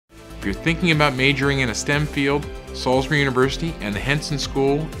If you're thinking about majoring in a STEM field, Salisbury University and the Henson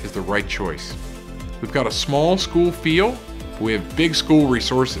School is the right choice. We've got a small school feel, but we have big school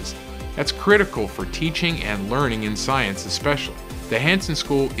resources. That's critical for teaching and learning in science especially. The Henson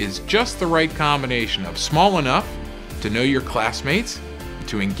School is just the right combination of small enough to know your classmates,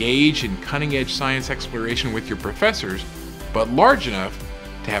 to engage in cutting-edge science exploration with your professors, but large enough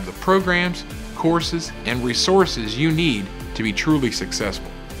to have the programs, courses, and resources you need to be truly successful.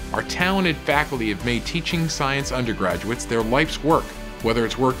 Our talented faculty have made teaching science undergraduates their life's work, whether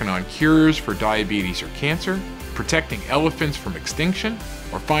it's working on cures for diabetes or cancer, protecting elephants from extinction,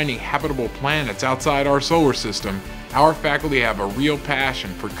 or finding habitable planets outside our solar system. Our faculty have a real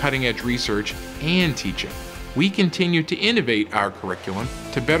passion for cutting-edge research and teaching. We continue to innovate our curriculum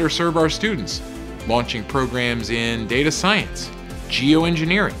to better serve our students, launching programs in data science,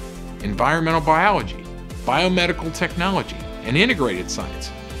 geoengineering, environmental biology, biomedical technology, and integrated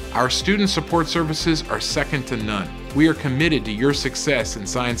science. Our student support services are second to none. We are committed to your success in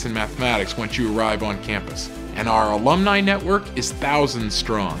science and mathematics once you arrive on campus. And our alumni network is thousands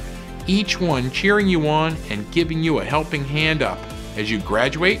strong, each one cheering you on and giving you a helping hand up as you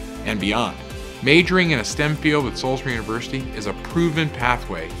graduate and beyond. Majoring in a STEM field at Salisbury University is a proven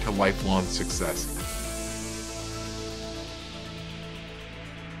pathway to lifelong success.